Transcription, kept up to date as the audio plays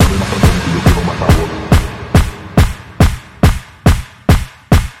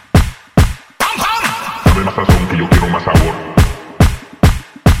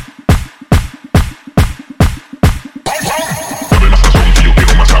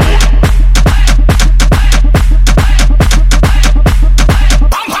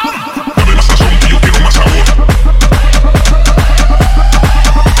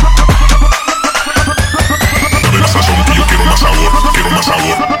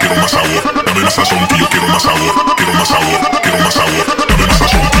quiero más sabor. Dame más sazón que yo quiero más sabor. Quiero más sabor, quiero más sabor. Dame más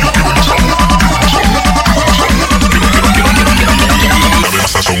sazón que yo quiero más sabor. Dame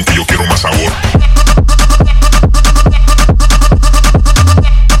más sazón que yo quiero más sabor.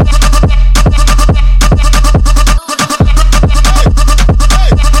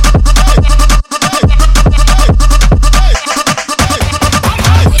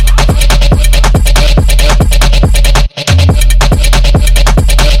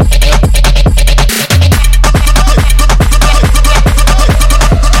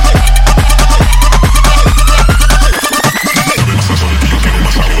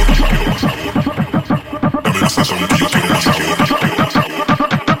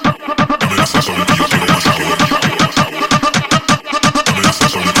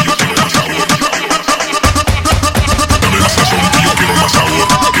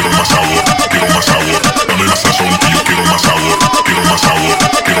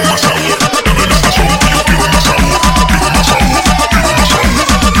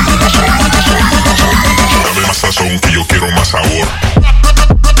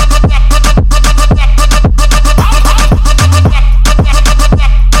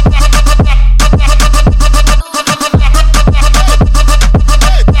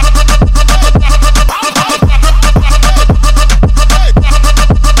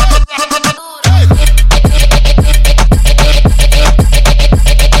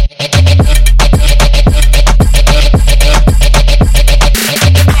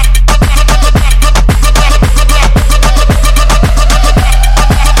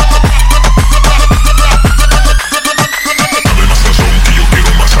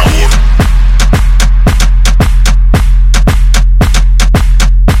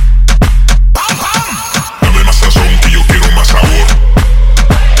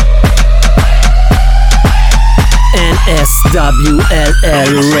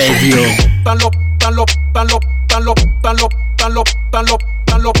 WLL Radio.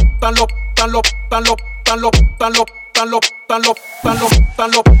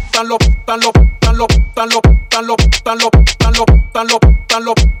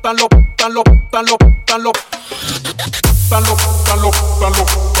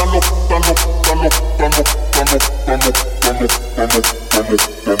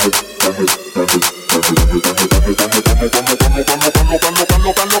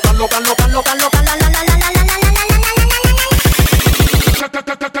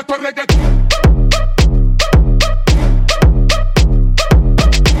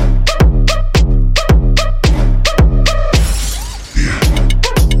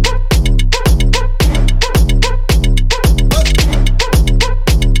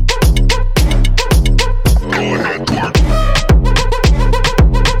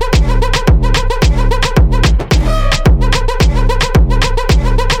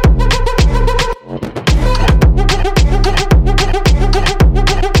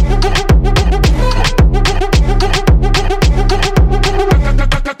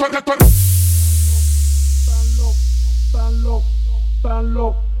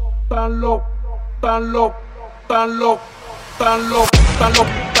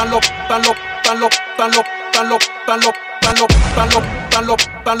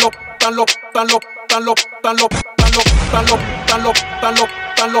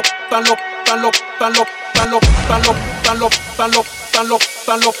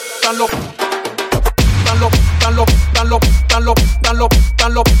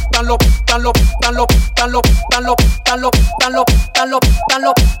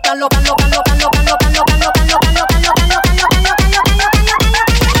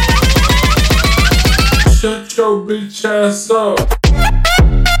 Shut your bitch ass up.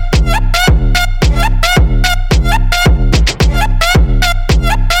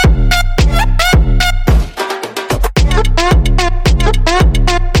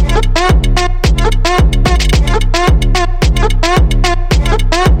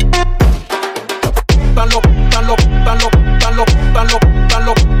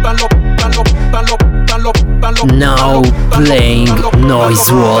 Now playing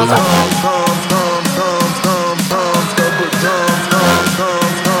Noise Wall.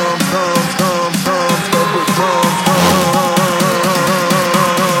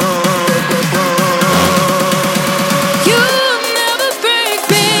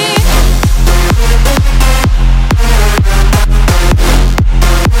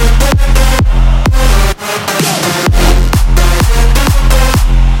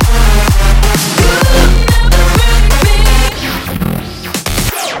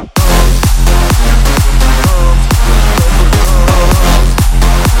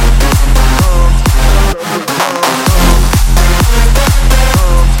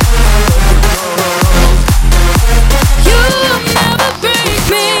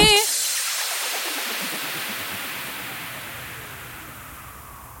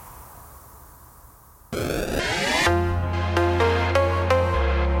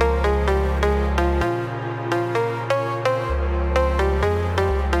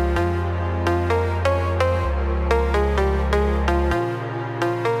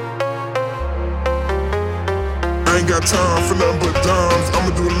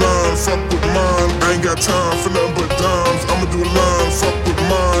 got time for nothing but dimes. I'ma do a line, fuck with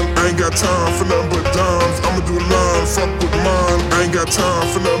mine. I ain't got time for nothing but dimes. I'ma do a line, fuck with mine. I ain't got time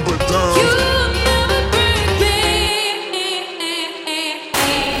for nothing but dimes.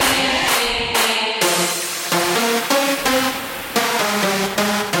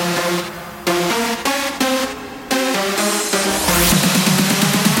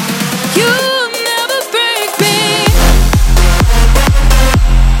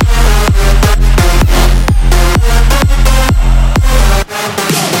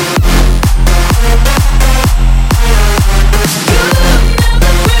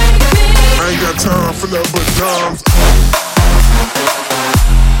 Time for nothing but dimes.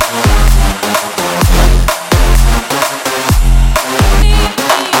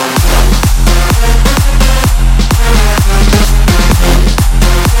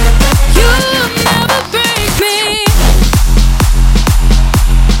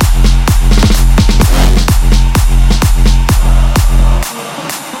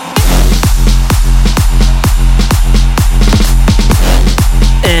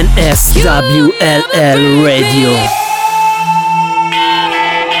 SWLL Radio.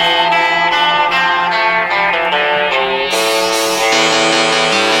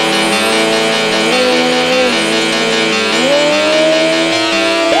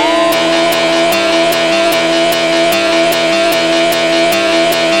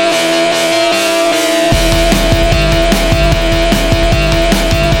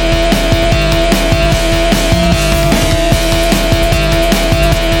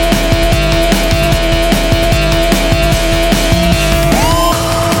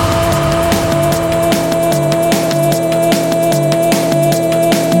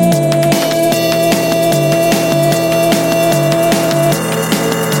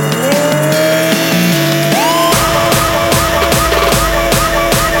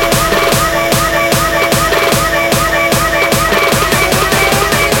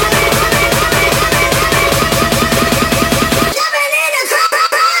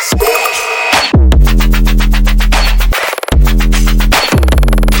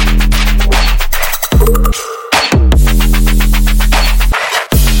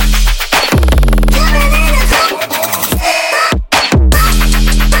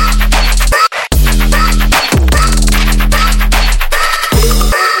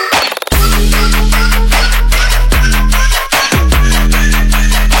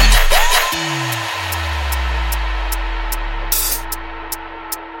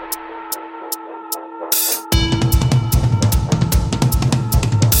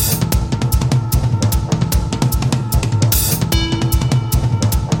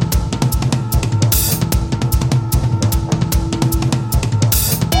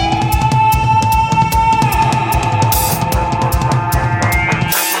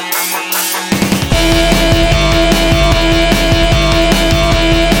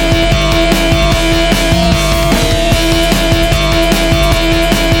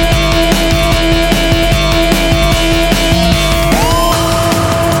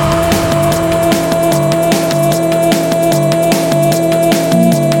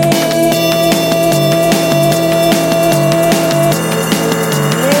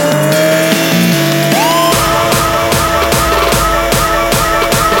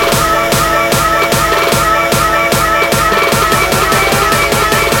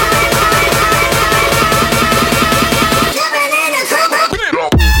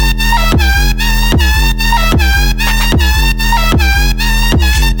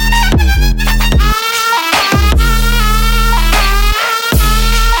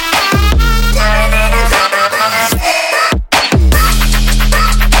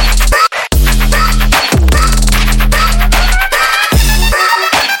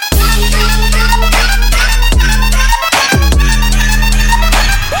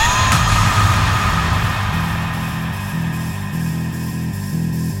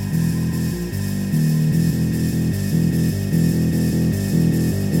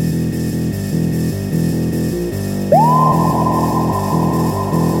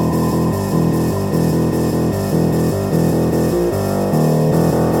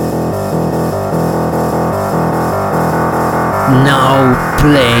 Now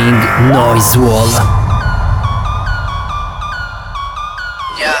playing Noise Wall.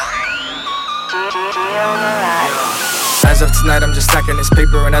 As of night I'm just stacking this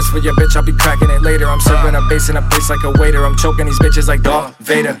paper. And as for your bitch, I'll be cracking it later. I'm serving a bass in a place like a waiter. I'm choking these bitches like Darth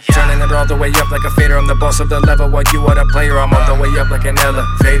Vader, turning it all the way up like a fader. I'm the boss of the level while you are the player. I'm all the way up like an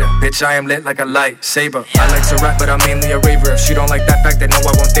elevator. Bitch, I am lit like a lightsaber. I like to rap, but I'm mainly a raver. If she don't like that fact, then no,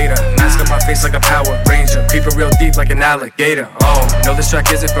 I won't date her. Mask on my face like a Power Ranger, creeping real deep like an alligator. Oh, no, this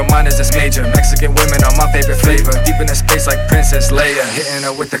track isn't for mine, it's major. Mexican women are my favorite flavor. Deep in the space like Princess Leia, hitting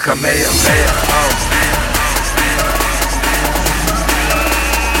her with the Kamehameha. Oh.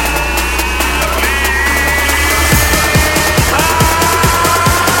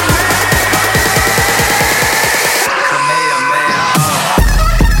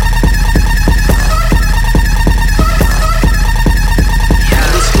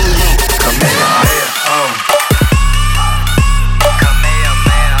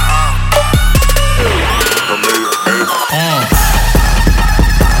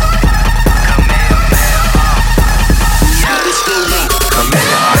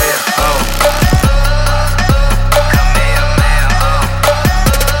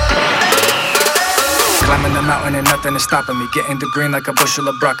 Nothing is stopping me, getting the green like a bushel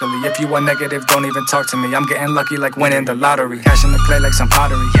of broccoli. If you are negative, don't even talk to me. I'm getting lucky like winning the lottery. Cash in the clay like some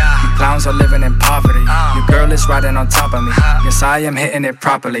pottery. You clowns are living in poverty. Your girl is riding on top of me. Yes, I am hitting it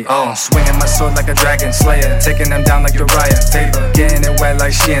properly. Oh, swinging my sword like a dragon slayer, taking them down like Uriah Faber. Getting it wet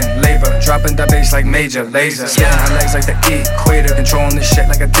like she in labor, dropping the bass like Major Lazer. Getting her legs like the equator, controlling this shit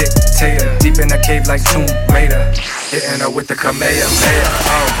like a dictator. Deep in the cave like Tomb Raider, hitting her with the Kamehameha.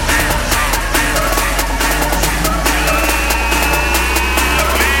 Oh.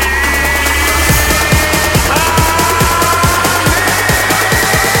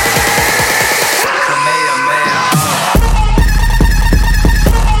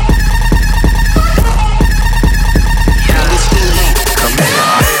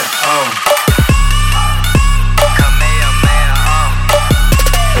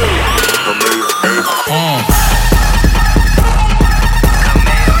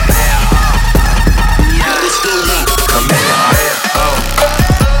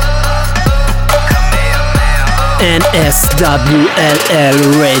 NSWLL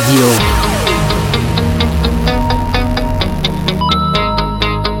Radio.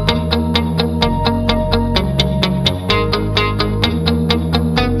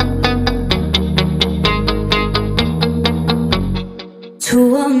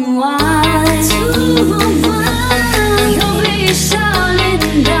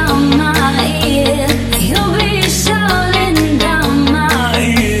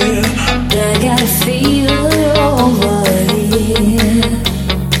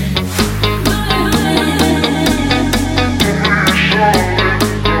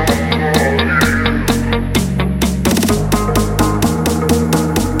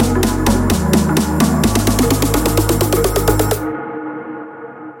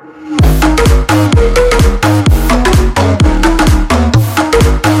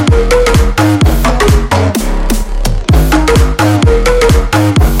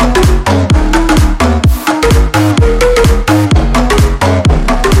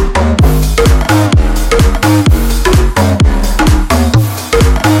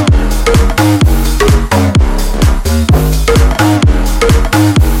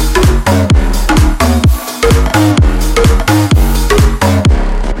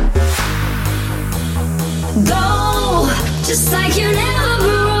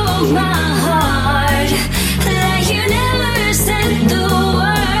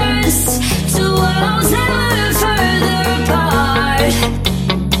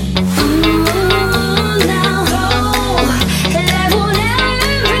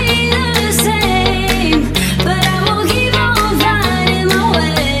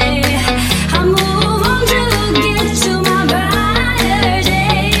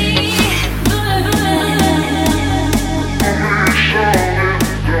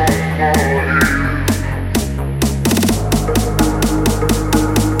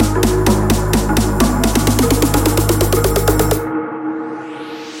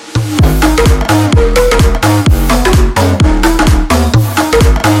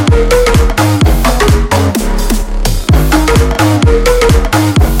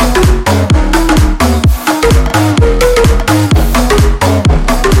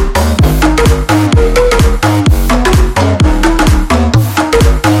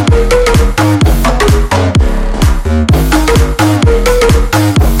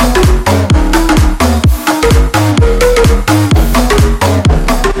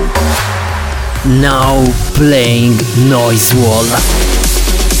 Now playing Noise Wall.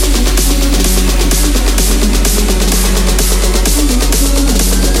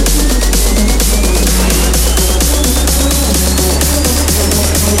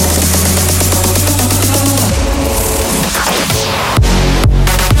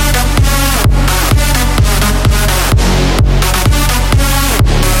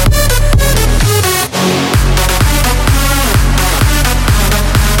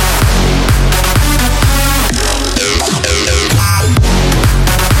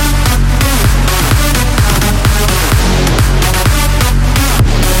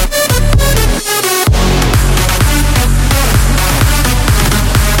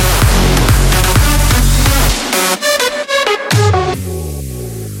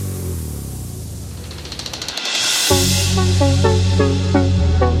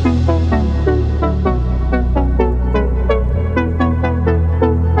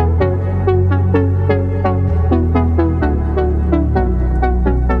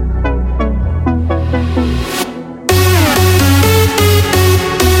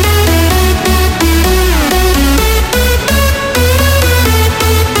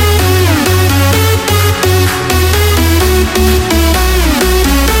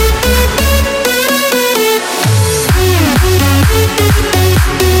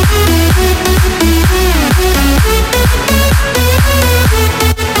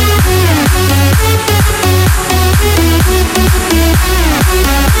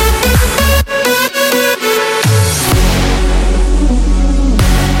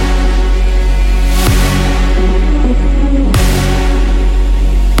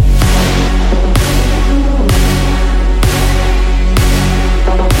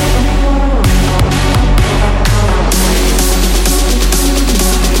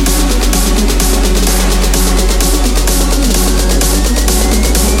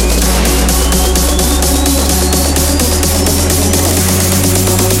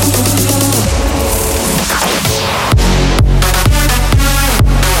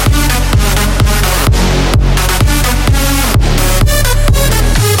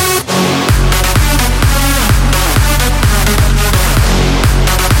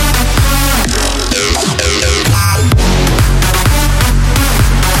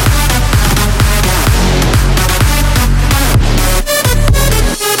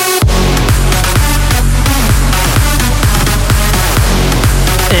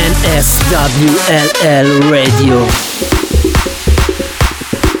 NSWLL Radio.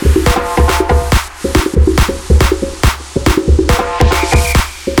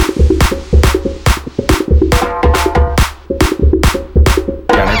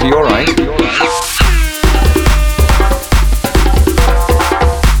 You alright?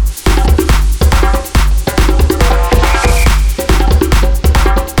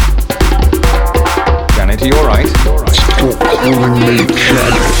 Janet, you alright? Stop calling me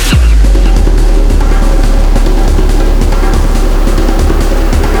Janet.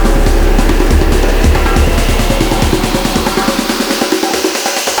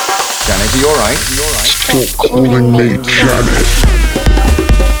 Janet, you alright? Stop calling me Janet.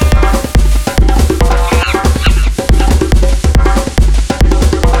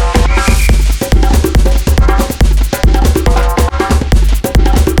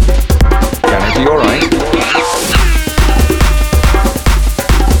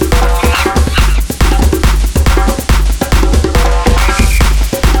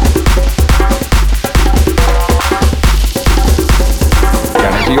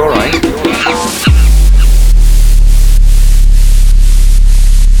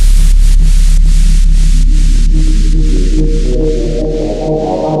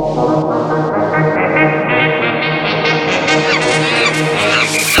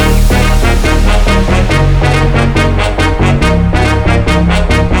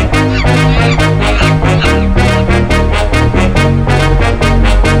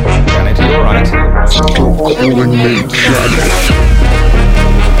 Calling me Janet.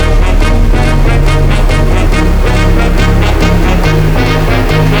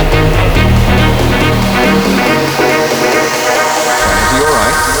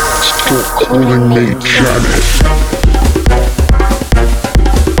 Stop calling me Janet.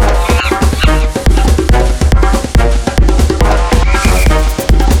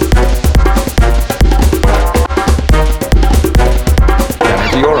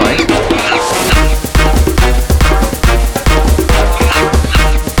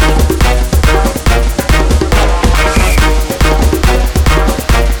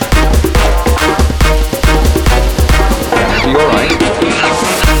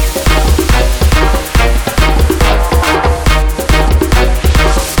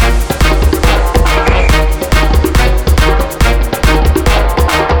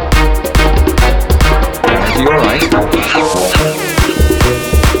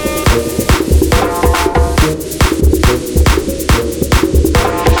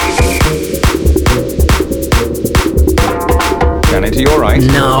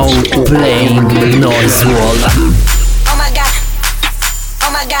 Now playing Noise Wall. Oh my god.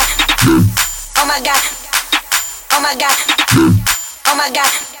 Oh my god. Oh my god. Oh my god. Oh my god.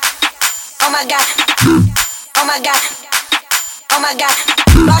 Oh my god. Oh my god. Oh my god.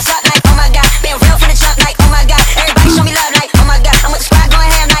 Boss up like oh my god. Been real from the jump like oh my god. Everybody show me love like oh my god. I'm with the squad going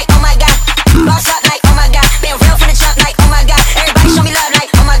ham like oh my god. Boss up like oh my god. Been real from the jump like oh my god. Everybody show me love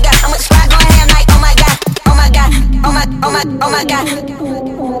like oh my god. I'm with the squad going ham like oh my god. Oh my god. Oh my oh my oh my god.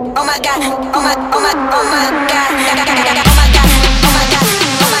 Oh my god, oh my, oh my, oh my god, oh my god, oh my god, oh my god,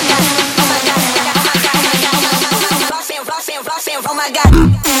 oh my god, oh my god, oh my god, oh my god,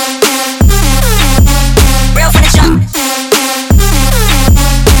 real from the jump.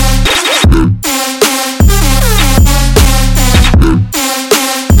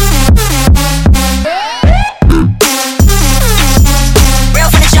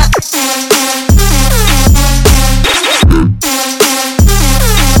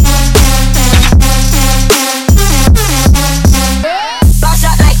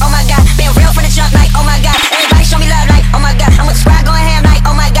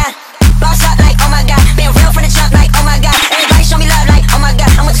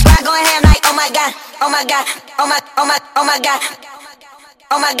 Oh my god, oh my, oh my, oh my god,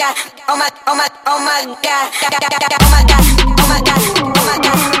 oh my god, oh my, oh my, oh my god, oh my god, oh my god, oh my god, oh my god, oh my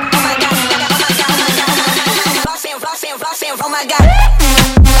god, oh my god.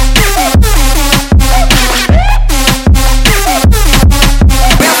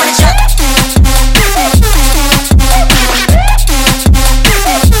 Real for the truck.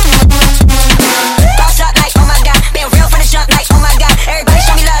 Boss up like oh my god, been real for the jump like oh my god. Everybody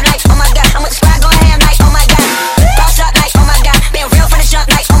show me love like oh my god. I'm with the squad going ham like oh my god. Boss up like oh my god, been real for the jump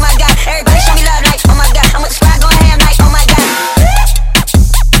like oh my god. Everybody show me love like oh my god. I'm with the squad going ham like oh my god.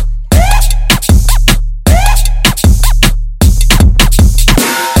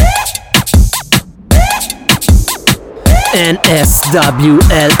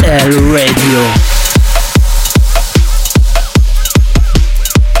 NSWLL Radio.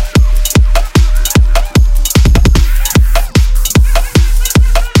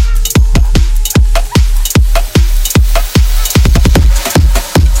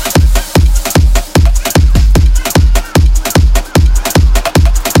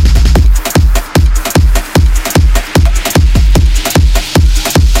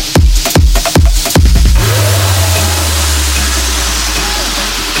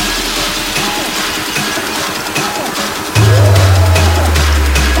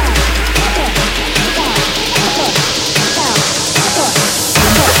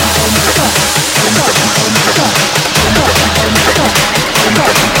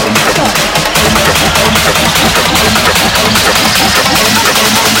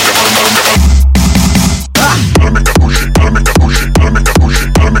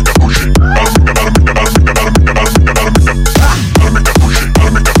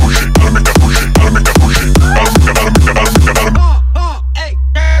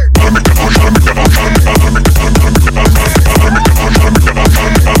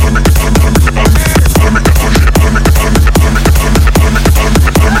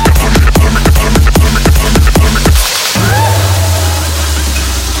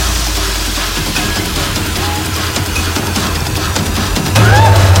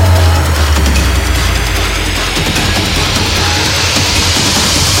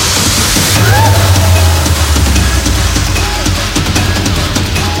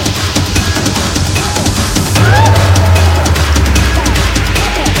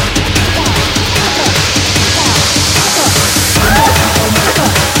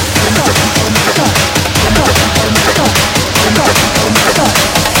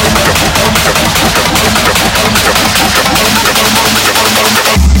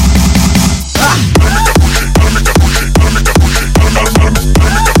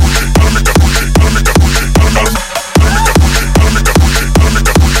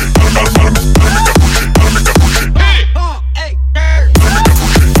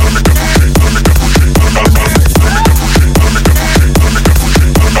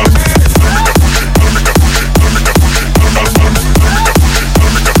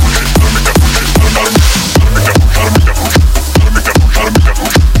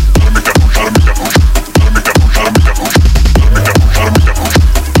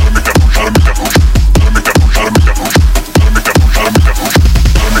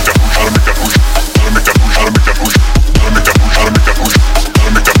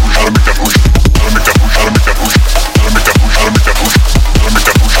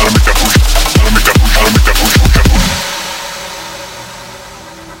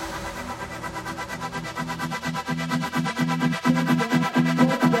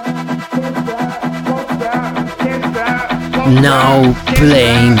 Now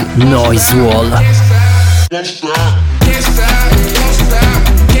playing Noise Wall. Don't stop.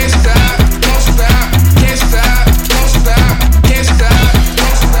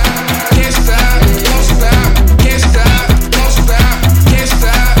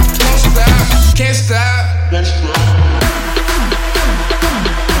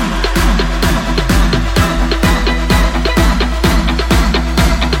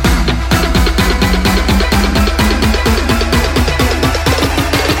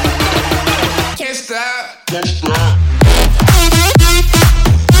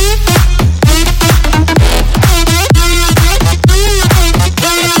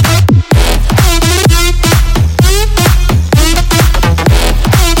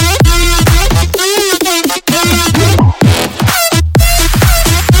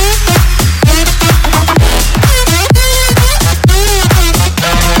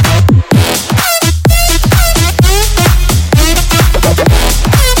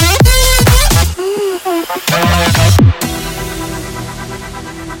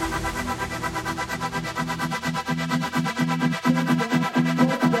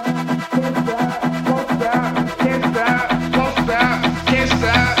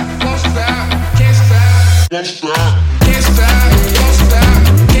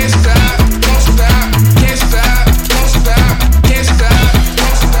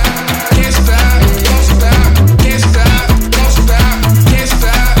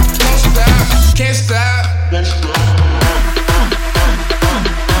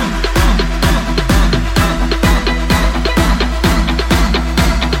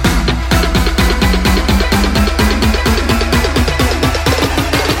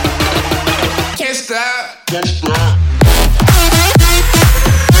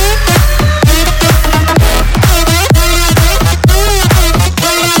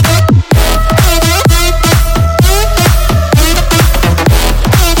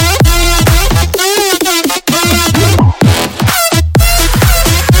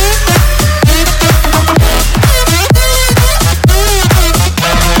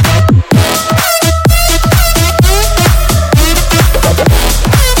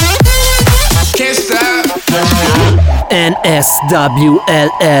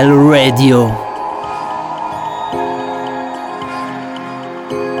 SWLL Radio.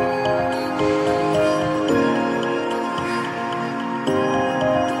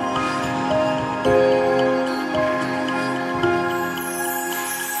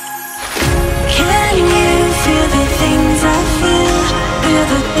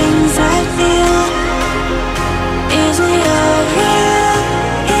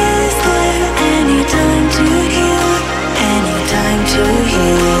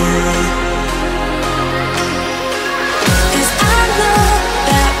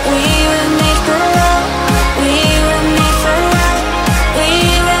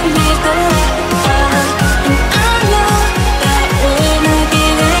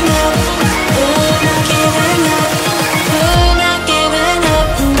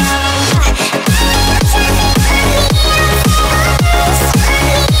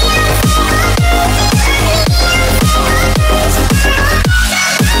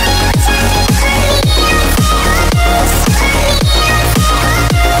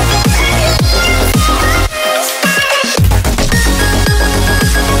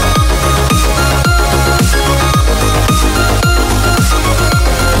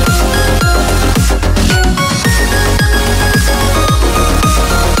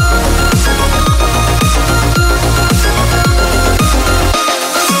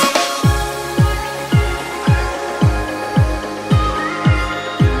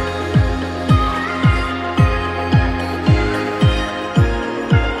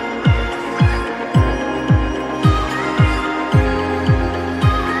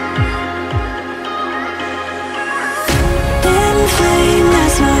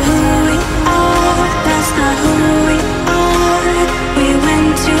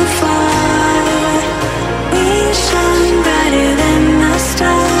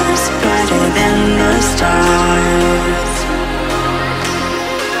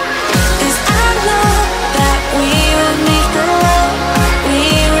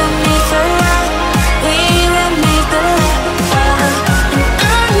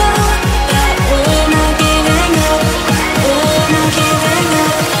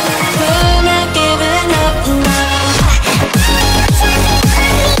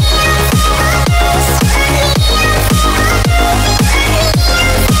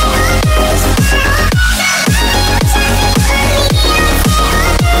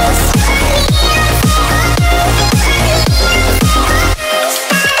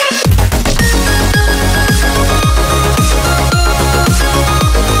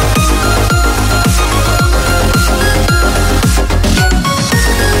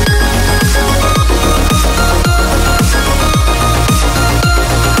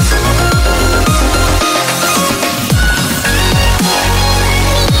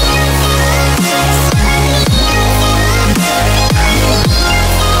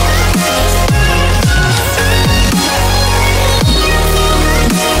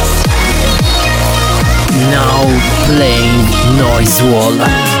 playing Noise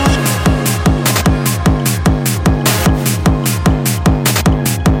Wall.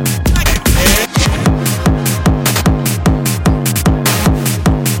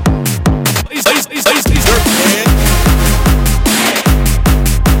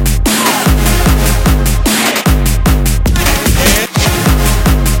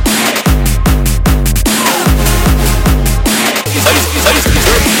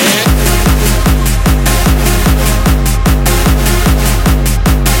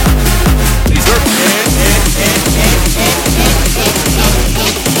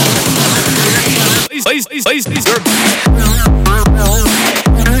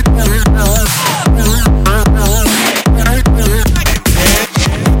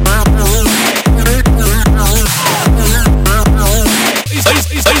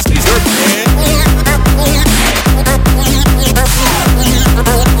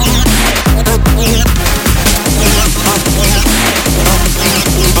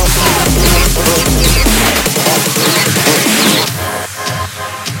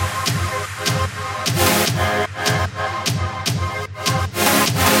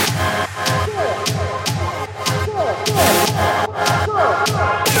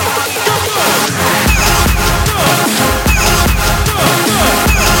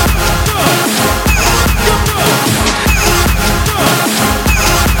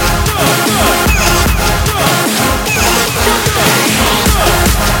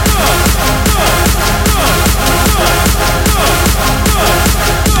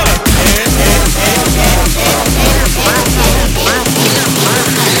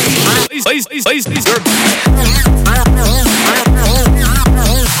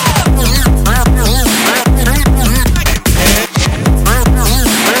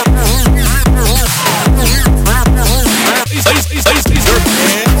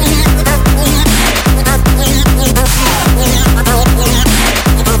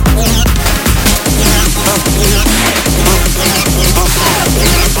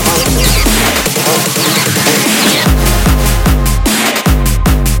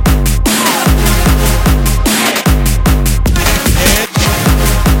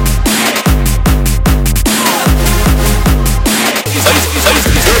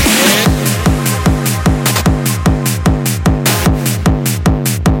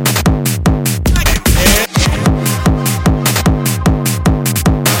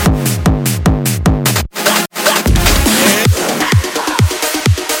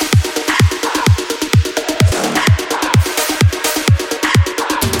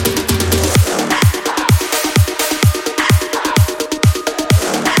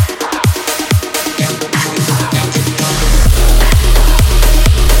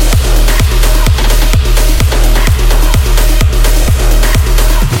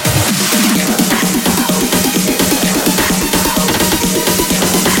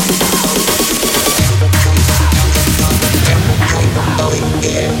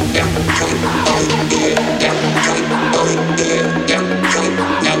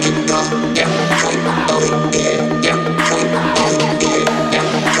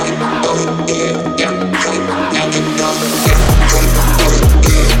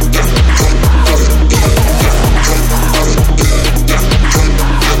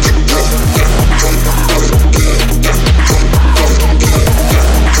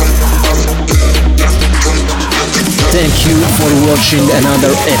 Watching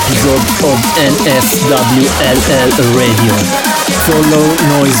another episode of NSWLL Radio. Follow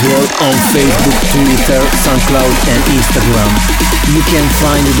Noise Wall on Facebook, Twitter, SoundCloud and Instagram. You can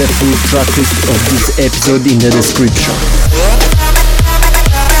find the full tracklist of this episode in the description.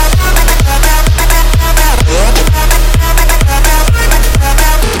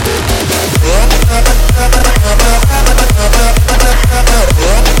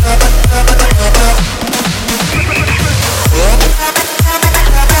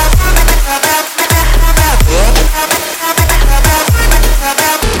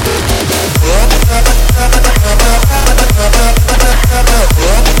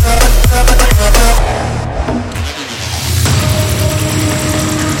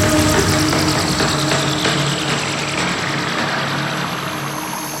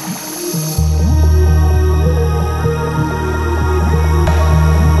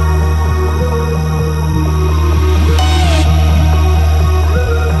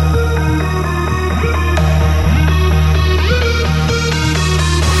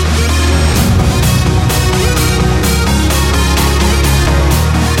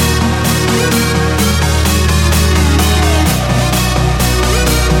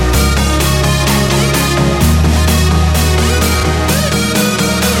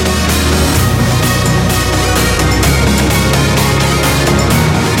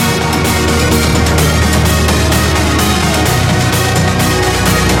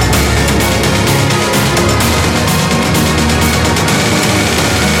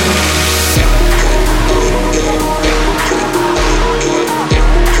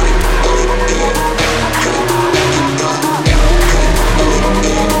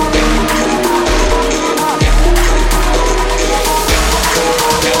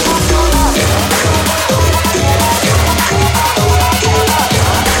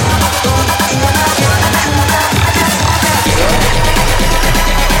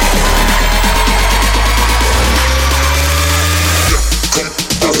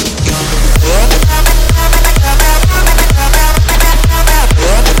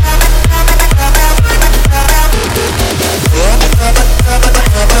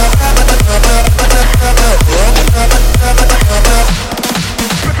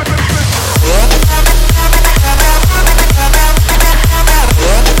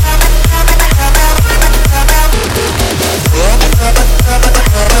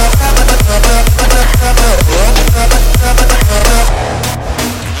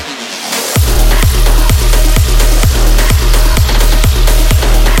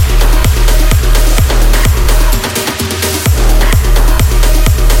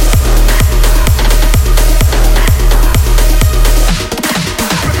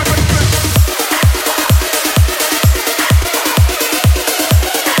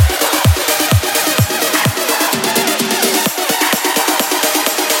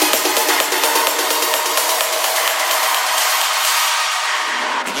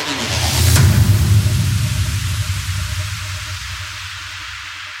 Finish.